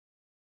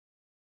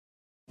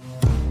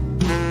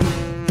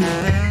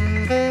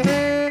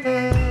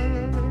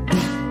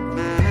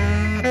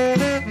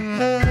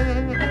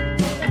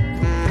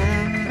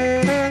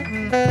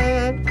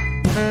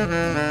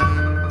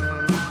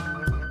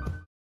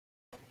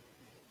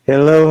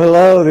Hello,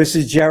 hello. This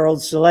is Gerald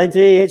Celente.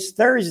 It's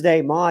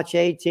Thursday, March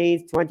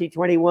 18th,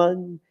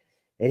 2021.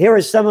 And here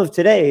are some of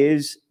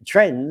today's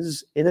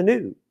trends in the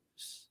news.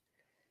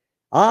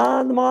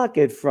 On the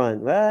market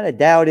front, well, the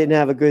Dow didn't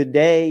have a good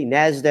day.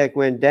 NASDAQ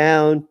went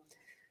down.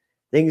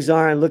 Things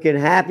aren't looking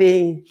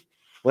happy.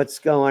 What's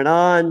going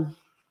on?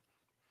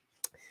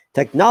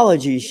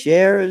 Technology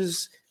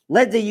shares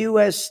led the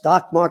U.S.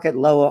 stock market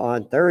lower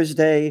on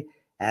Thursday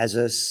as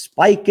a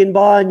spike in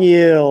bond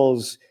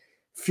yields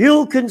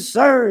fuel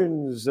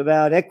concerns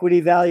about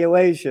equity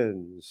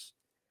valuations.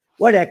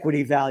 What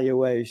equity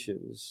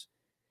valuations?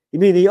 You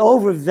mean the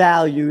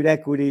overvalued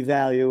equity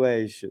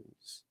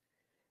valuations?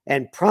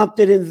 And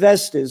prompted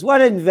investors,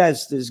 what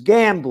investors?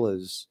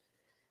 Gamblers,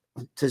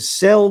 to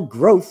sell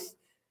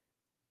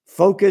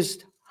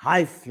growth-focused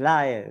high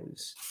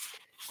flyers.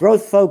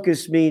 Growth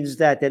focus means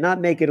that they're not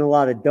making a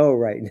lot of dough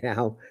right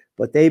now,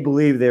 but they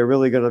believe they're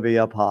really going to be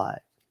up high.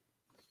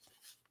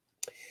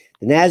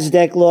 The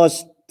NASDAQ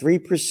lost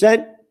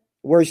 3%,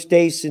 worst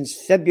day since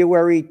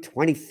February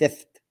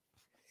 25th.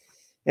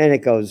 And it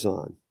goes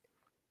on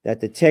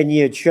that the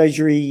 10-year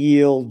Treasury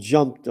yield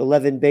jumped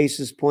 11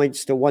 basis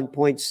points to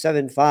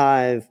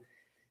 1.75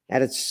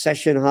 at its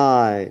session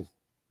high.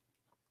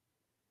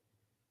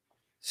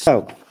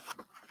 So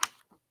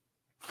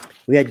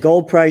we had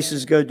gold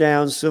prices go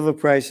down, silver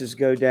prices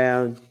go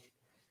down,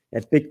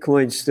 that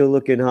Bitcoin's still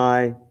looking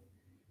high.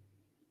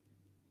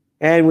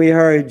 And we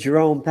heard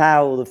Jerome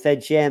Powell, the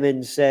Fed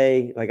chairman,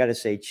 say, I got to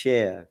say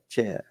chair.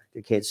 You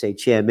can't say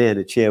chairman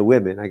or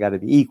chairwomen. I got to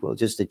be equal,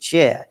 just a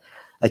chair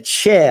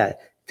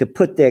to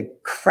put their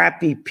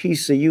crappy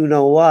piece of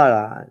you-know-what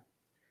on.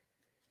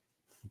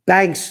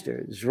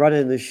 Banksters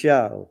running the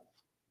show.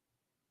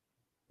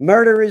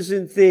 Murderers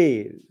and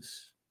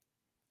thieves.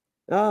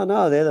 Oh,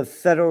 no, they're the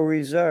Federal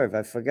Reserve.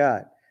 I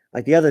forgot.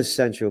 Like the other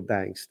central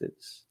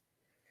banksters.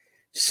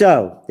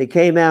 So they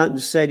came out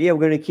and said, yeah, we're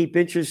going to keep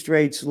interest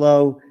rates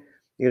low.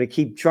 We're going to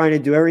keep trying to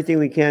do everything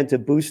we can to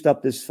boost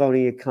up this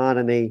phony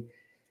economy.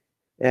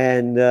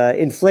 And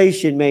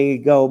inflation may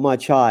go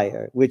much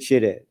higher, which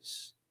it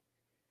is.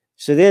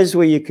 So there's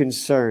where your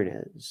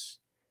concern is.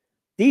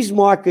 These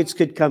markets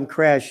could come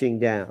crashing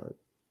down.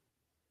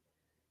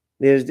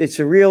 It's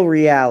a real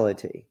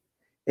reality.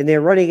 And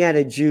they're running out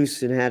of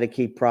juice and how to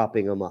keep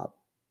propping them up.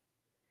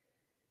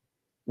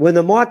 When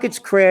the markets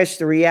crash,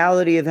 the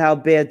reality of how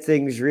bad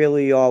things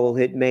really are will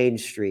hit Main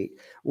Street.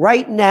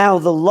 Right now,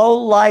 the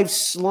low-life,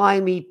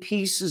 slimy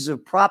pieces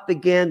of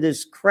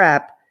propagandist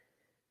crap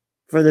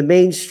for the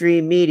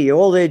mainstream media,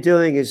 all they're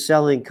doing is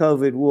selling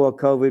COVID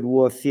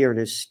war, fear, and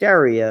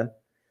hysteria.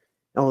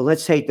 Oh,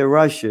 let's hate the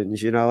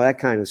Russians, that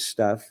kind of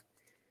stuff.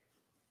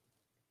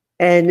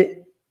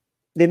 And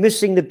they're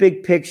missing the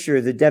big picture.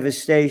 The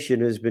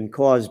devastation has been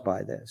caused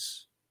by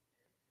this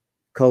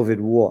COVID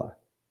war.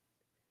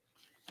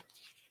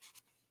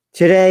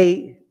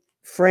 Today,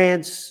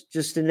 France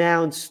just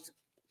announced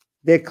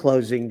they're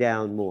closing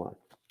down more.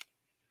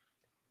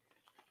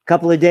 A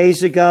couple of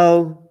days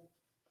ago,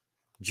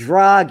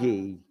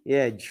 Dragula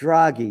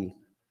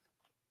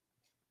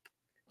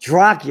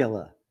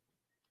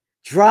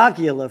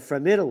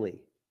from Italy.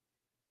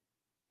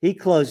 He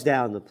closed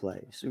down the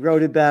place. He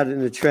wrote about it in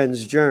the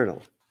Trends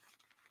Journal.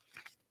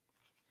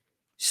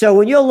 So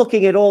when you're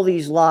looking at all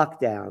these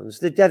lockdowns,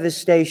 the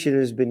devastation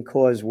has been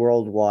caused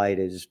worldwide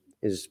is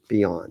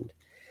beyond.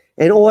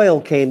 And oil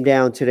came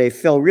down today,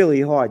 fell really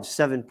hard,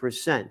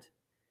 7%.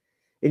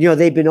 And,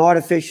 they've been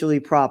artificially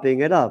propping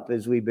it up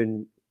as we've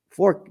been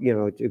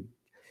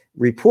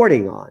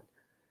reporting on.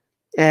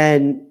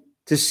 And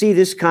to see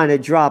this kind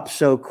of drop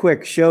so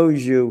quick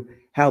shows you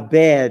how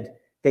bad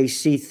they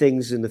see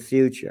things in the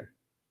future.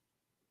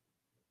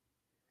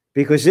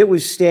 Because it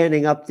was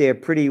standing up there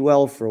pretty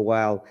well for a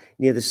while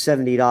near the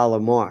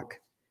 $70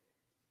 mark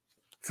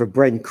for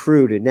Brent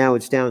crude, and now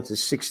it's down to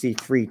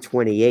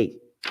 $63.28.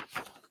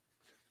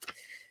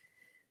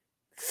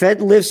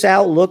 Fed lifts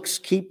outlooks,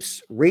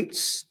 keeps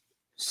rates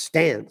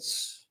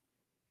stance.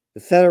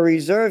 The Federal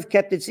Reserve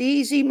kept its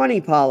easy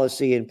money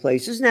policy in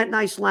place. Isn't that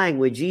nice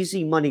language?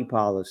 Easy money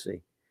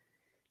policy.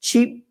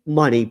 Cheap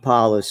money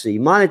policy.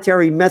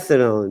 Monetary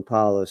methadone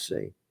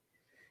policy.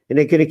 And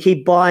they're going to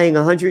keep buying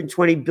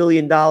 $120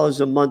 billion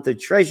a month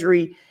of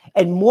Treasury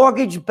and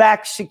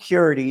mortgage-backed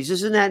securities.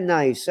 Isn't that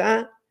nice,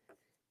 huh?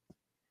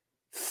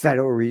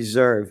 Federal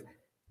Reserve.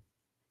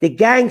 The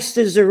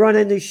gangsters are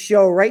running the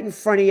show right in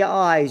front of your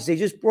eyes. They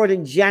just brought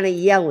in Janet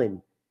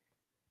Yellen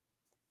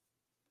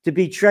to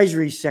be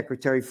Treasury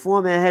Secretary,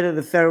 former head of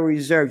the Federal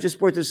Reserve. Just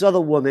brought this other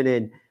woman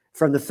in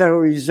from the Federal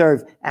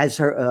Reserve as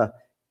her,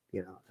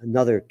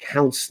 another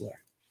counselor.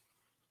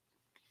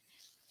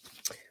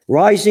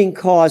 Rising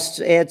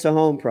costs add to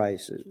home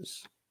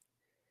prices.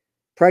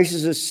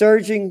 Prices are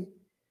surging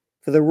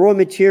for the raw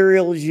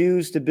materials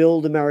used to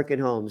build American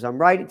homes. I'm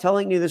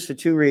telling you this for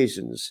two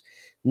reasons.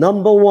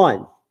 Number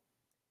one,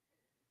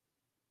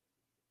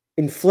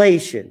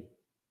 inflation.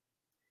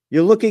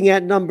 You're looking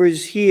at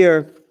numbers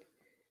here.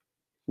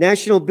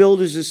 National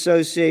Builders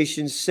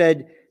Association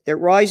said that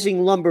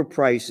rising lumber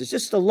prices,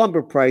 just the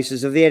lumber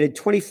prices, have added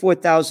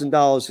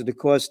 $24,000 to the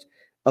cost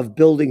of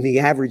building the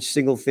average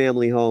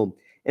single-family home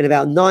and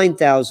about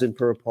 $9,000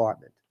 per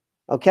apartment.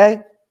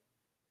 Okay?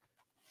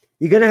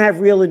 You're going to have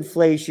real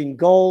inflation.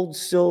 Gold,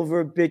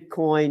 silver,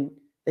 Bitcoin.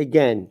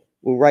 Again,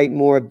 we'll write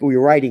more. We're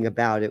writing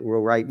about it. We'll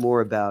write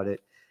more about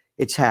it.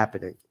 It's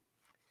happening.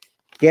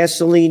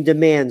 Gasoline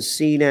demand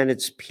seen at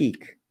its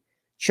peak.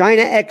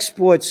 China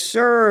exports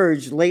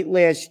surged late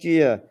last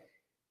year.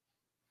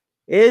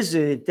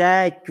 Isn't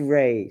that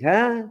great,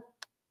 huh?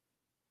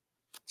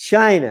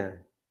 China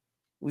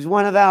was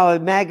one of our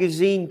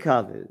magazine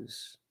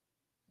covers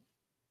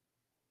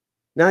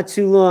not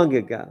too long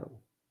ago.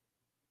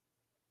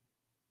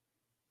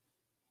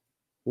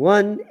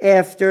 One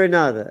after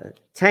another.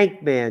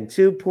 Tank Man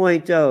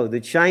 2.0, the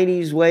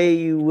Chinese way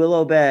you will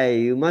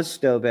obey, you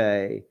must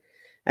obey.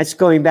 That's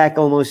going back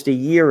almost a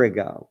year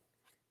ago.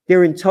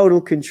 They're in total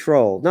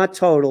control. Not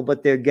total,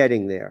 but they're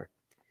getting there.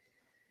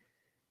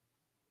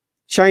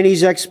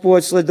 Chinese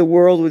exports led the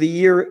world with a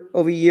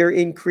year-over-year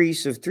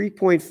increase of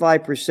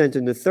 3.5%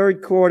 in the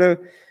third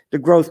quarter. The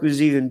growth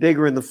was even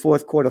bigger in the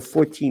fourth quarter,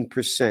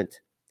 14%.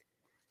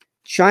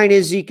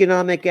 China's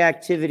economic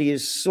activity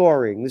is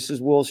soaring. This is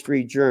Wall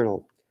Street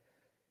Journal.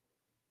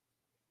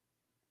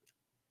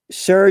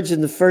 Surge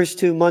in the first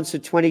 2 months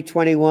of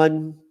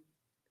 2021.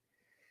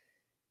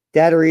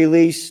 Data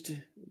released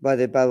by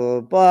the blah,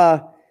 blah,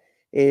 blah.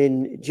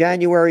 In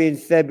January and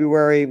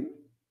February,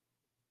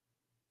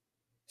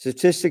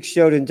 statistics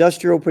showed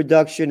industrial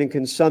production and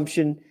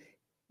consumption,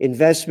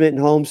 investment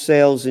and home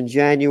sales in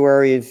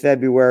January and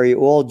February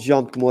all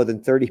jumped more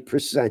than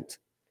 30%.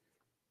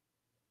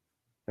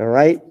 All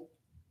right?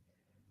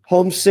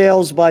 Home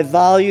sales by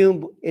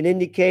volume, an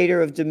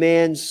indicator of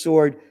demand,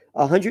 soared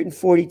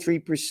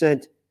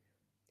 143%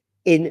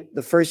 in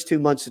the first 2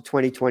 months of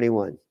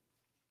 2021.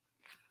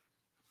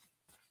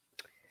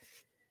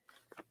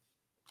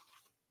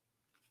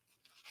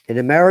 In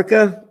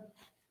America,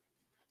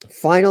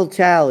 final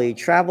tally,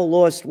 travel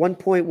lost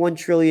 $1.1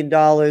 trillion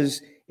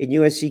in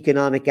U.S.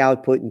 economic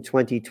output in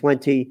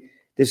 2020.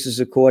 This is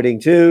according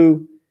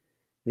to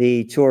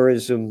the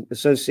Tourism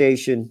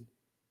Association,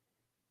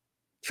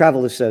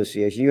 Travel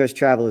Association, U.S.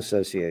 Travel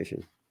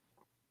Association.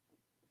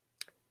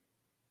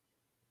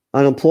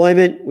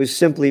 Unemployment was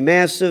simply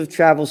massive.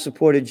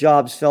 Travel-supported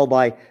jobs fell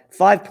by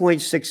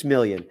 5.6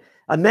 million.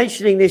 I'm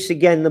mentioning this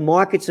again. The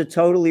markets are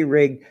totally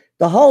rigged.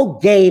 The whole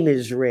game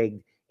is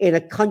rigged in a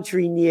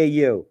country near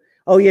you.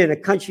 Oh, yeah, in a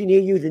country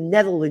near you, the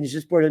Netherlands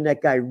just brought in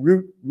that guy,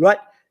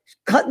 Rut,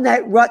 cutting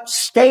that rut,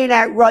 staying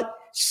that rut,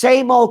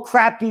 same old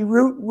crappy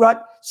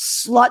rut,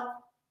 slut,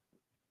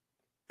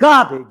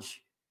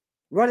 garbage,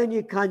 running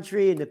your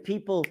country, and the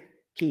people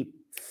keep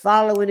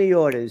following the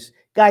orders.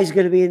 Guy's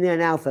going to be in there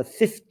now for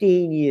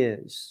 15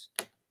 years.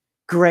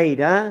 Great,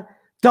 huh?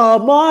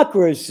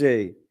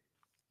 Democracy.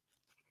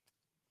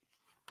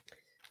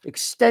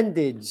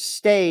 Extended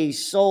stay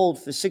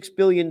sold for $6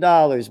 billion.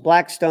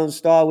 Blackstone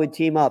Starwood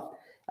team up.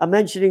 I'm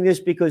mentioning this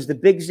because the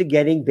bigs are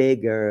getting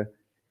bigger.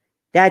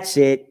 That's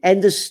it.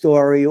 End of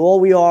story. All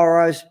we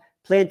are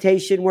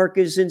plantation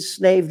workers in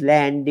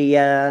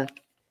Slavelandia.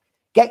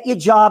 Get your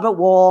job at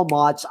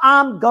Walmart's.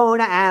 I'm going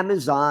to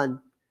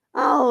Amazon.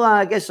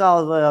 I guess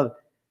I'll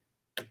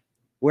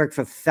work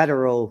for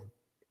Federal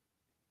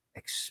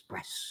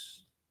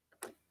Express.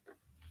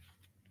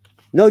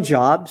 No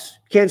jobs.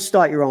 Can't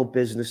start your own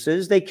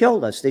businesses. They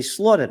killed us. They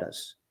slaughtered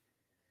us.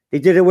 They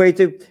did away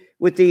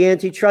with the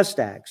antitrust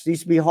acts. These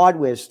used to be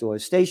hardware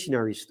stores,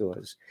 stationery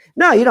stores.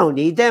 No, you don't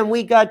need them.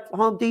 We got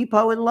Home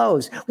Depot and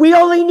Lowe's. We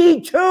only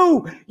need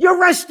two. The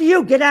rest of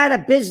you, get out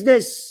of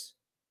business.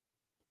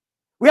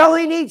 We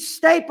only need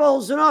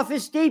Staples and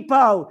Office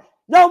Depot.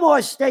 No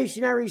more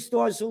stationery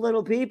stores for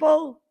little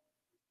people.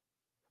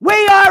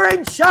 We are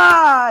in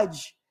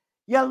charge.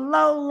 You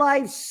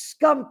low-life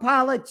scum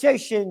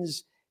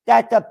politicians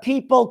that the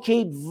people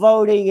keep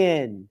voting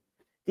in.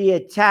 The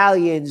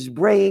Italians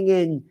bringing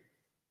in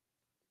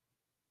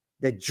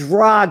the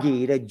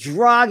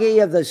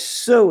Draghi of the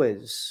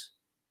sewers.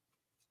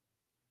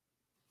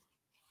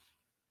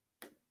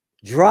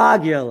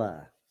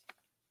 Dragula.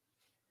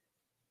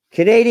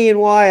 Canadian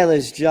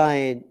wireless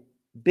giant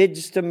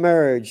bids to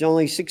merge.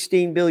 Only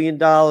 $16 billion.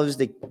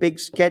 The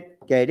bigs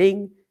kept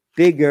getting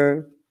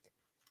bigger.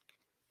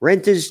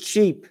 Rent is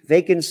cheap.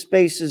 Vacant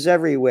spaces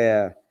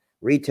everywhere.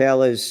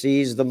 Retailers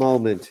seize the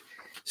moment.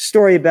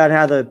 Story about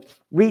how the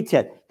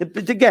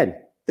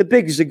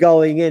bigs are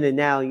going in and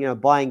now,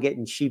 buying,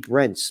 getting cheap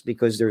rents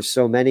because there's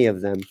so many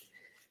of them.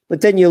 But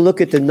then you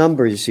look at the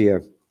numbers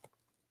here.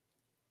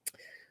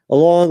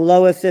 Along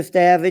Lower Fifth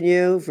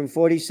Avenue from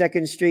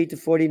 42nd Street to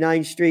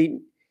 49th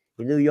Street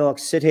in New York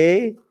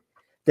City,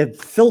 the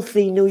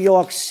filthy New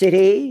York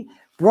City,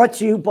 brought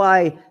to you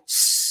by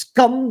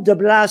Scum de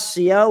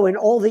Blasio and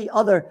all the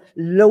other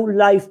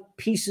low-life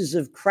pieces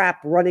of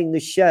crap running the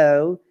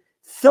show.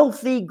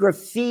 Filthy,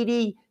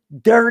 graffiti,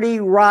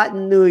 dirty,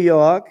 rotten New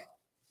York.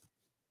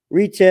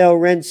 Retail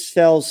rents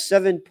fell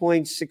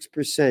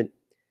 7.6%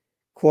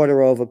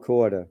 quarter over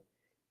quarter.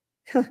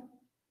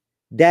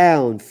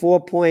 Down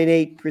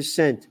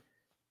 4.8%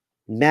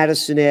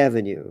 Madison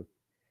Avenue.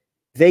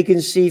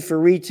 Vacancy for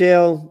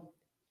retail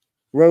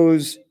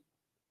rose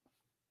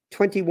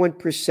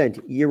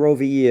 21% year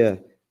over year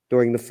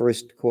during the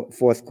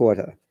fourth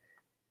quarter.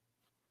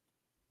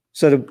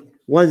 So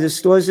one of the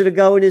stores that are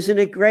going, isn't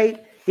it great?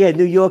 Yeah,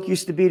 New York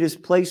used to be this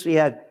place we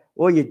had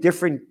all your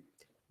different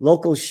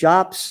local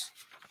shops.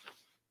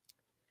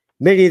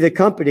 Many of the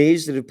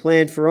companies that have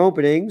planned for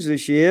openings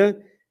this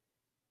year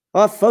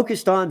are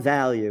focused on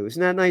value.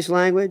 Isn't that nice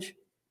language?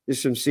 This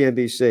is from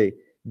CNBC.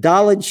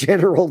 Dollar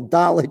General,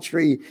 Dollar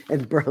Tree,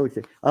 and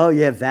Burlington. Oh,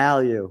 yeah,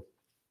 value.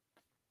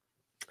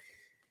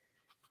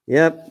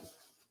 Yep.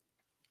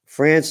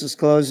 France is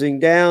closing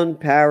down,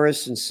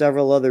 Paris and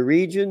several other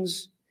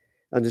regions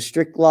under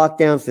strict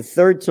lockdown for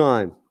third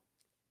time.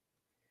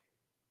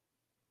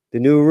 The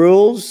new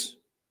rules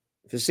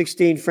for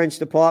 16 French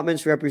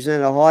departments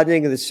represent a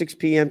hardening of the 6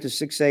 p.m. to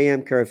 6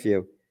 a.m.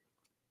 curfew.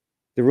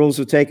 The rules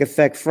will take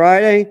effect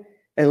Friday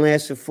and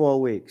last for 4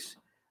 weeks.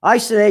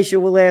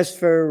 Isolation will last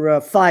for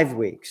 5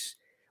 weeks.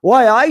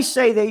 Why? I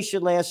say they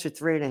should last for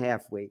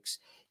 3.5 weeks.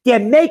 They're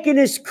making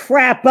this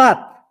crap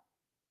up.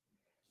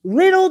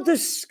 Little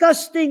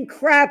disgusting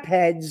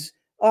crapheads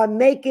are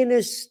making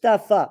this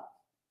stuff up.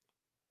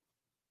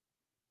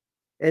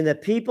 And the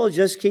people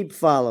just keep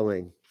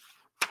following.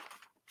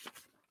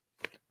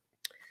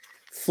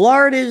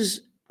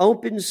 Florida's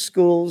open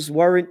schools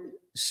weren't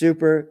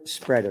super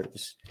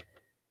spreaders.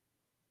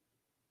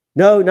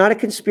 No, not a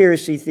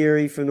conspiracy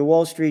theory from the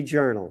Wall Street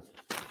Journal.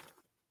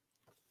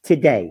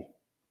 Today.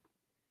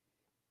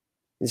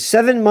 In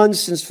 7 months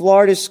since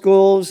Florida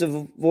schools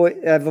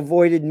have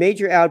avoided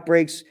major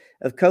outbreaks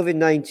of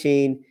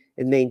COVID-19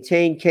 and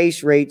maintained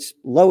case rates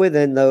lower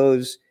than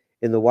those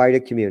in the wider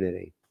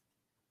community.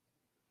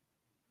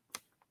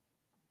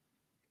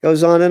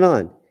 Goes on and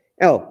on.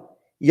 Oh,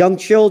 young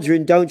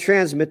children don't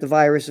transmit the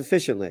virus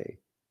efficiently,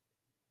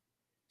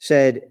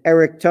 said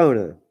Eric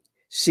Toner,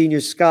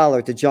 senior scholar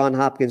at the Johns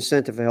Hopkins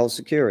Center for Health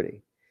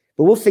Security.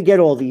 But we'll forget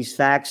all these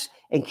facts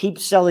and keep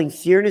selling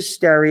fear and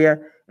hysteria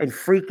and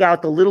freak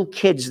out the little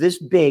kids this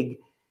big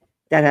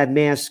that have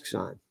masks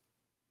on.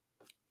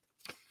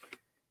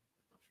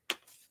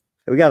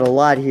 We got a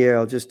lot here.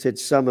 I'll just hit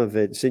some of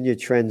it. It's in your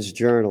Trends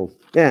Journal.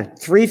 Yeah,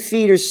 3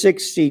 feet or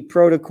 6 feet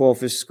protocol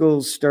for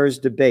schools stirs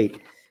debate.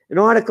 An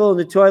article in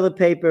the Toilet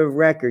Paper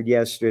Record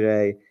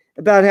yesterday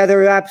about how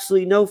there are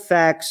absolutely no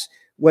facts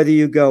whether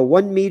you go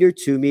 1 meter,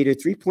 2 meter,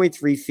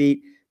 3.3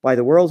 feet by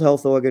the World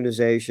Health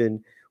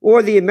Organization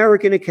or the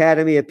American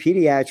Academy of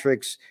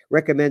Pediatrics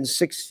recommends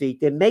 6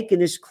 feet. They're making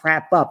this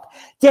crap up.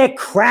 They're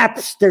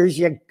crapsters,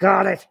 you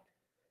got it.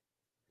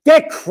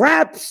 They're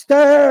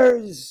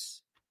crapsters.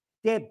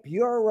 They're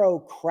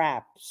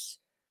bureaucrats.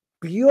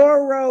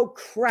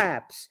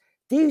 Bureaucrats.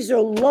 These are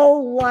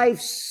low-life,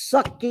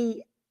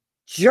 sucky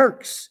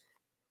jerks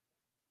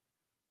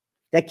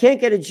that can't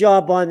get a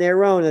job on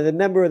their own and a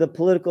member of the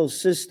political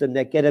system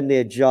that get them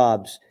their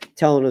jobs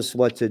telling us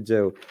what to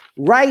do.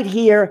 Right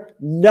here,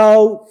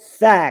 no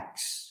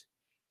facts.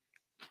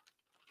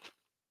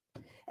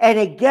 And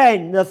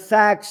again, the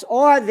facts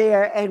are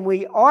there, and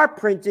we are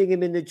printing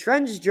them in the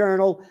Trends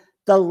Journal.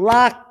 The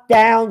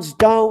lockdowns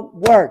don't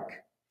work.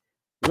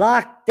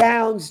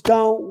 Lockdowns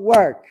don't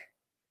work.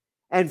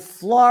 And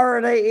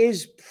Florida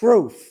is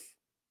proof.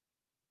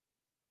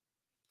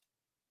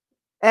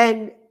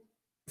 And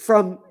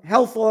from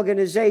health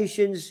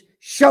organizations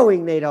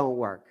showing they don't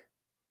work.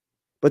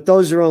 But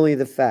those are only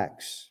the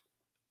facts.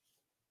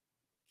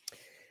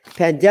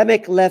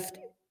 Pandemic left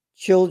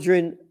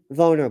children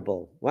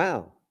vulnerable.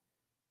 Wow.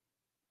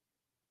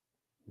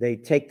 They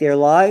take their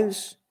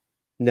lives?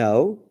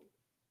 No.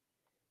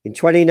 In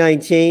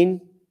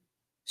 2019,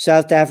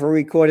 South Africa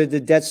recorded the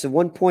deaths of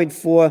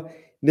 1.4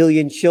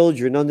 million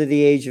children under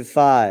the age of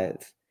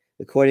 5,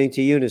 according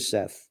to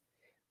UNICEF.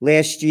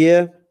 Last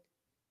year,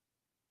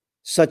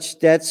 such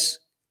deaths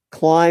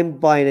climbed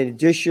by an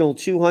additional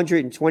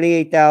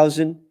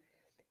 228,000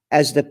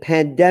 as the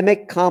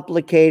pandemic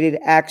complicated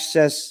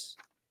access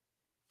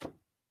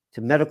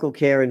to medical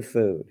care and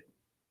food.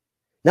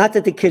 Not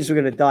that the kids were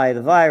going to die of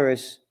the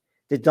virus,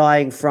 they're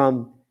dying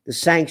from the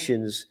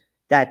sanctions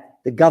that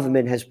the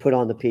government has put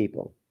on the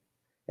people.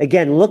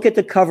 Again, look at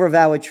the cover of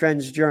our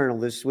Trends Journal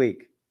this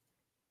week.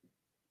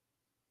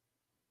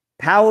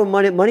 Power,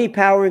 money,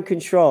 power, and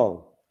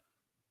control.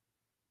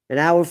 And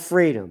our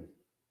freedom.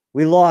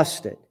 We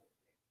lost it.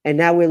 And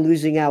now we're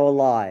losing our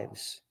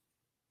lives.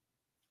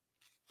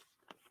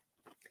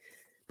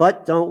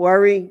 But don't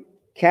worry.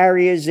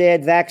 Carriers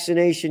add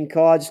vaccination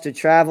cards to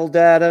travel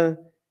data.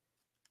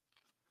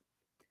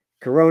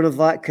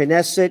 Coronavirus,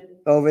 Knesset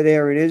over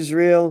there in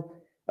Israel.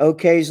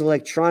 OK's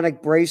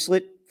electronic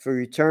bracelet for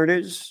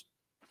returners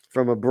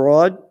from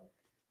abroad.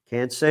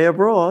 Can't say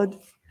abroad.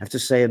 Have to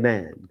say a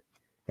man.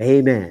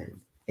 A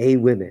man. A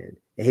women.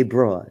 A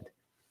broad.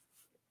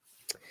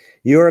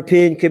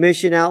 European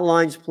Commission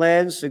outlines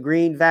plans for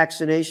green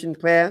vaccination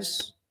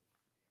pass.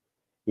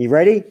 You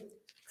ready?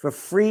 For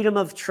freedom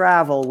of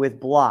travel with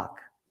block.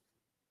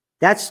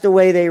 That's the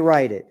way they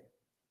write it.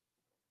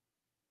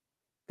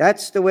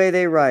 That's the way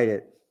they write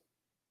it.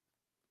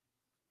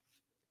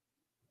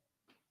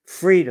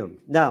 Freedom.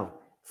 No,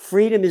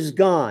 freedom is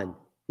gone.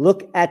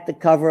 Look at the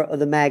cover of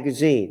the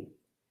magazine.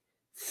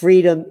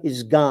 Freedom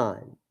is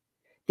gone.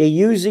 They're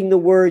using the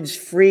words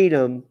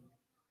freedom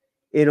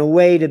in a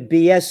way to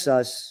BS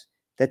us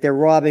that they're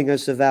robbing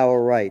us of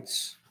our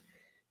rights.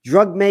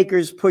 Drug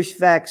makers push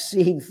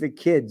vaccine for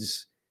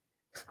kids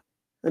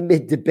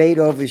amid debate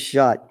over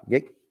shot.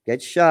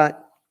 Get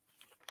shot.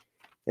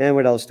 And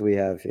what else do we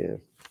have here?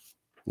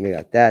 We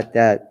got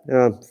that.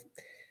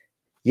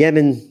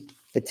 Yemen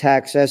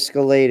attacks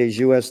escalate as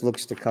U.S.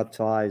 looks to cut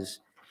ties.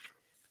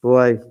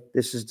 Boy,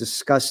 this is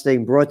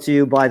disgusting. Brought to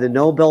you by the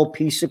Nobel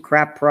Peace of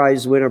Crap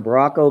Prize winner,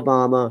 Barack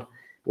Obama.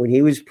 When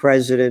he was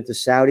president, the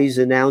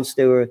Saudis announced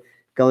they were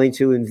going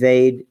to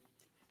invade,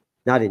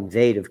 not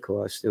invade, of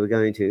course, they were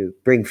going to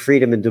bring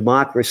freedom and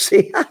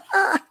democracy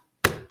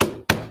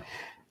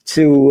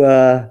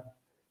to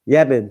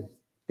Yemen.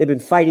 They've been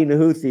fighting the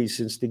Houthis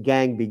since the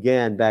gang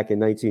began back in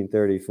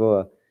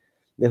 1934.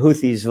 The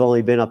Houthis have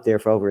only been up there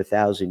for over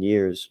 1,000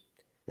 years.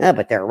 Yeah,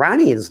 but the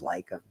Iranians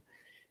like them.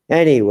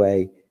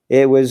 Anyway,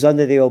 it was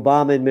under the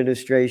Obama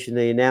administration.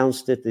 They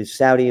announced it. The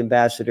Saudi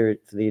ambassador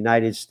for the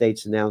United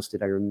States announced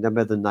it. I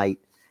remember the night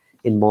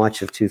in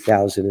March of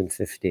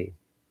 2015.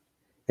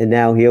 And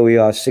now here we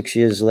are 6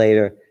 years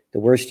later, the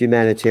worst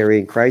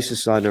humanitarian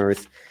crisis on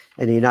earth.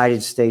 And the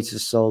United States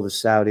has sold the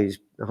Saudis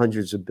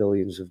hundreds of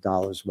billions of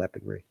dollars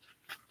weaponry.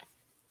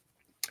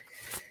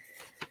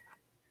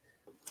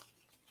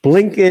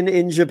 Blinken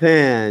in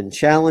Japan,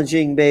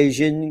 challenging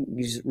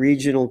Beijing's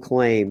regional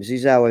claims.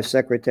 He's our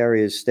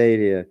Secretary of State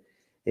here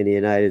in the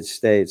United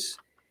States.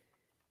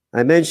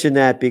 I mention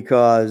that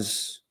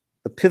because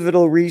a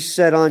pivotal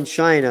reset on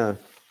China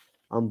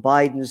on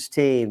Biden's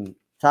team.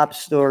 Top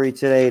story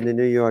today in the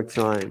New York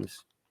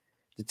Times.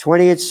 The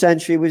 20th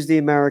century was the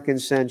American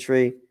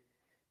century.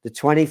 The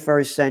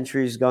 21st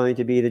century is going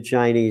to be the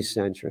Chinese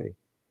century.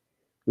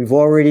 We've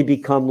already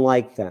become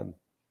like them.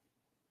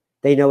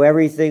 They know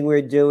everything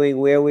we're doing,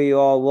 where we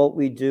are, what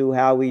we do,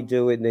 how we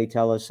do it, and they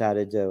tell us how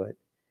to do it.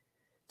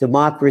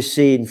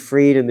 Democracy and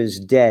freedom is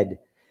dead.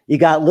 You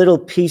got little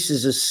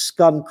pieces of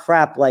scum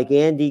crap like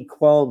Andy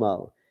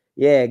Cuomo.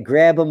 Yeah,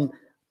 grab him.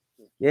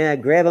 Yeah,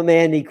 grab him,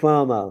 Andy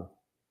Cuomo.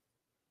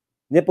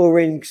 Nipple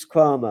rings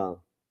Cuomo.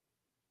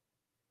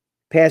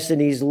 Passing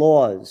these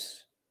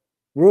laws,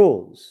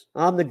 rules.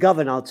 I'm the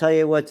governor. I'll tell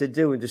you what to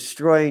do and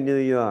destroying New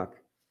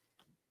York.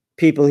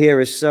 People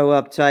here are so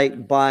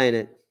uptight buying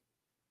it.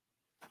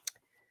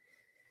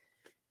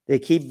 They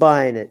keep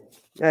buying it.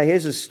 Now,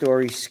 here's a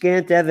story.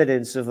 Scant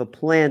evidence of a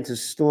plan to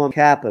storm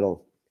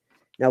Capitol.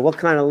 Now, what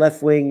kind of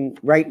left-wing,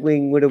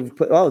 right-wing would have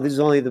put... Oh, this is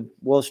only the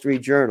Wall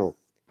Street Journal.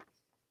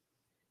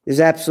 There's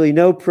absolutely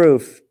no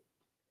proof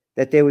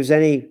that there was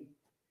anything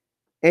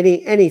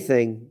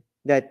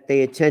that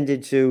they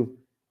intended to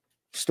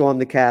storm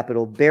the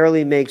Capitol.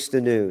 Barely makes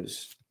the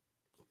news.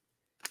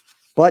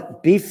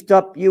 But beefed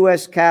up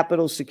U.S.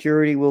 Capitol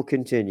security will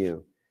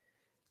continue.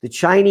 The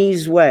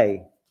Chinese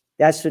way,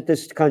 that's what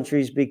this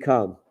country's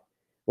become.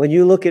 When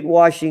you look at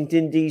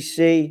Washington,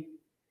 D.C.,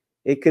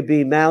 it could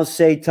be Mao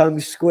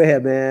Zedong Square,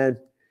 man.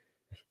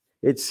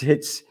 It's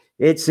it.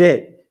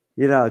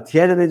 You know,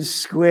 Tiananmen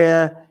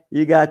Square,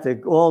 you got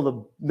all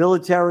the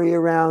military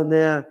around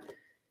there,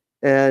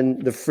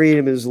 and the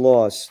freedom is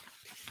lost.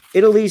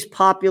 Italy's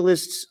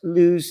populists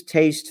lose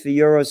taste for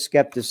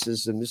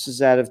Euroscepticism. This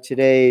is out of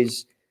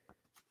today's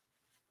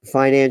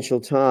Financial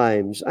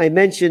Times. I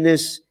mentioned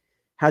this,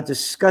 how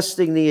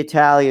disgusting the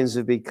Italians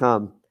have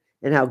become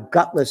and how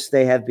gutless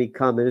they have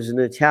become. And as an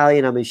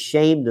Italian, I'm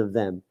ashamed of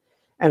them.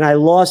 And I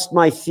lost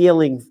my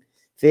feeling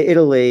for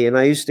Italy, and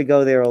I used to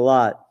go there a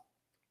lot.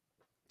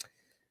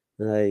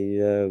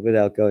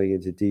 Without going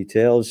into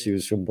details, she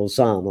was from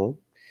Bolzano.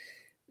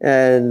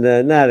 And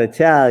not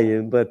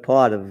Italian, but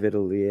part of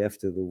Italy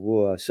after the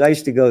war. So I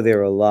used to go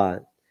there a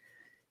lot.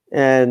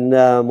 And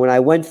when I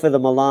went for the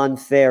Milan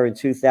Fair in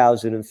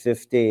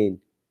 2015, it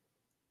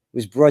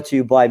was brought to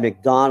you by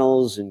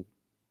McDonald's and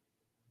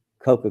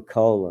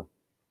Coca-Cola.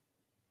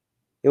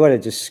 What a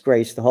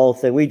disgrace, the whole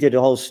thing. We did a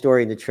whole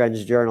story in the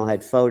Trends Journal,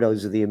 had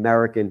photos of the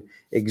American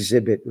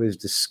exhibit. It was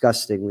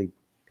disgustingly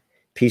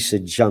piece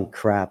of junk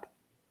crap.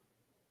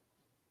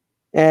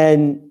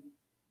 And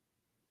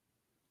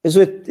it was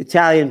with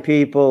Italian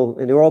people,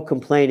 and they're all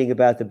complaining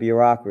about the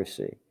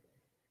bureaucracy.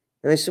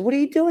 And I said, what are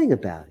you doing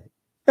about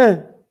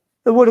it?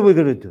 What are we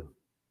going to do?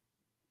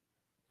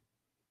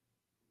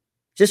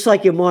 Just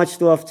like you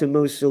marched off to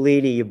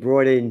Mussolini, you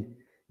brought in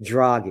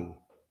Draghi.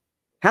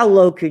 How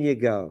low can you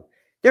go?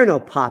 There are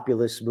no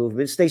populist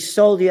movements. They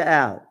sold you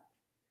out.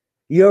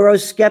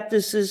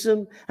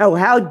 Euroscepticism? Oh,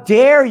 how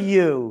dare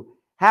you?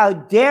 How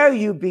dare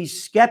you be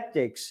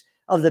skeptics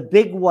of the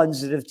big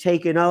ones that have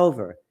taken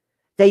over?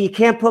 That you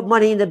can't put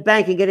money in the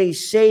bank and get any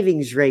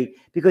savings rate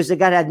because they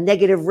got to have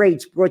negative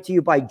rates brought to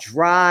you by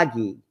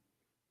Draghi.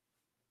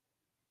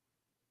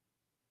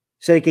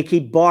 So they can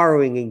keep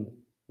borrowing and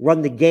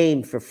run the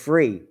game for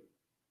free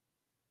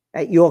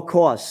at your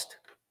cost.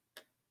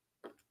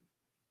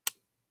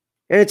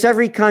 And it's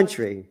every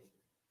country.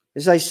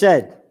 As I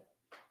said,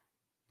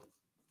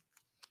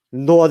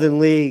 Northern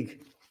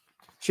League,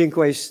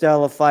 Cinque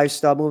Stelle,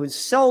 5-star movement,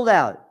 sold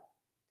out.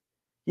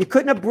 You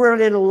couldn't have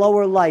brought in a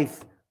lower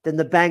life than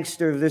the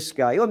bankster of this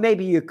guy. Or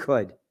maybe you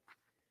could.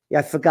 Yeah,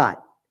 I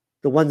forgot.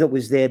 The one that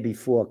was there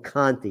before,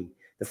 Conti,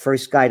 the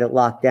first guy that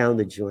locked down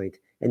the joint.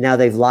 And now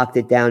they've locked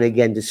it down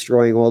again,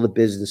 destroying all the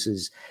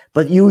businesses.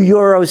 But you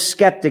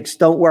Eurosceptics,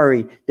 don't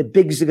worry. The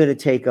bigs are going to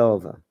take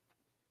over.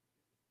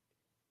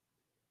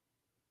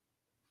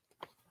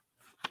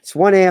 It's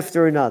one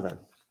after another.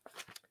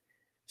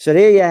 So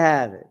there you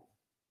have it.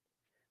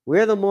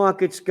 Where the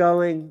market's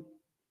going,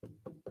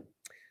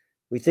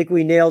 we think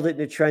we nailed it in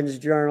the Trends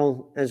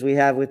Journal, as we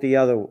have with the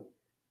other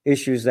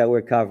issues that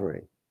we're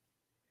covering.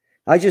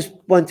 I just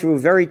went through a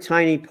very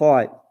tiny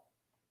part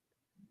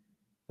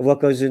of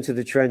what goes into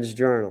the Trends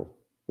Journal.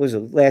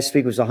 Last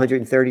week was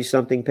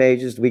 130-something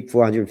pages, the week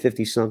before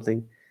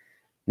 150-something.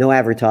 No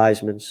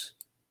advertisements.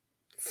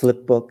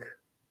 Flip book.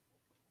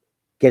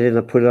 Get it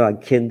and put it on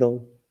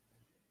Kindle.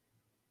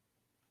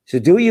 So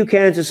do what you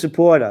can to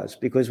support us,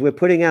 because we're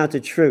putting out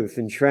the truth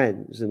and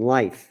trends and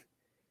life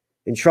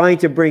and trying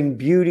to bring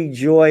beauty,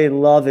 joy,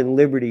 and love and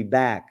liberty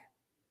back.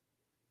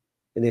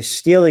 And they're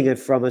stealing it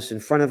from us in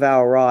front of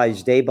our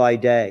eyes day by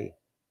day,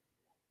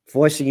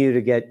 forcing you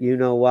to get, you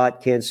know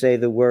what, can't say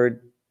the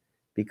word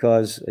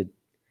because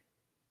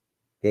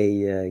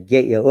they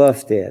get you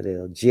off there.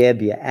 They'll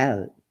jab you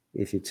out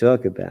if you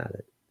talk about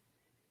it.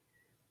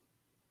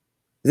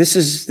 This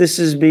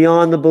is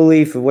beyond the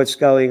belief of what's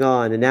going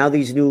on. And now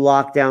these new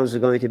lockdowns are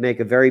going to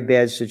make a very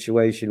bad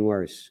situation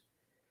worse.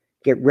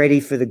 Get ready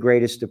for the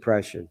greatest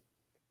depression.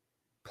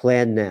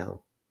 Plan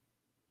now.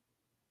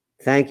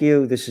 Thank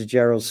you. This is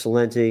Gerald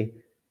Celente,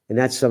 and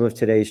that's some of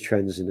today's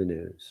trends in the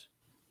news.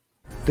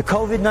 The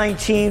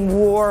COVID-19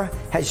 war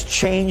has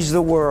changed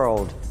the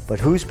world, but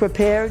who's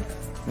prepared?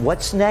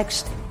 What's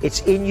next?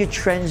 It's in your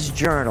Trends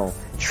Journal.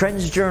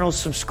 Trends Journal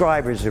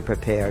subscribers are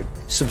prepared.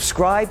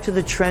 Subscribe to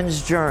the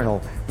Trends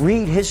Journal.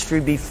 Read history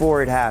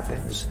before it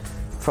happens.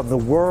 From the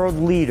world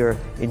leader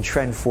in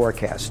trend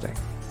forecasting.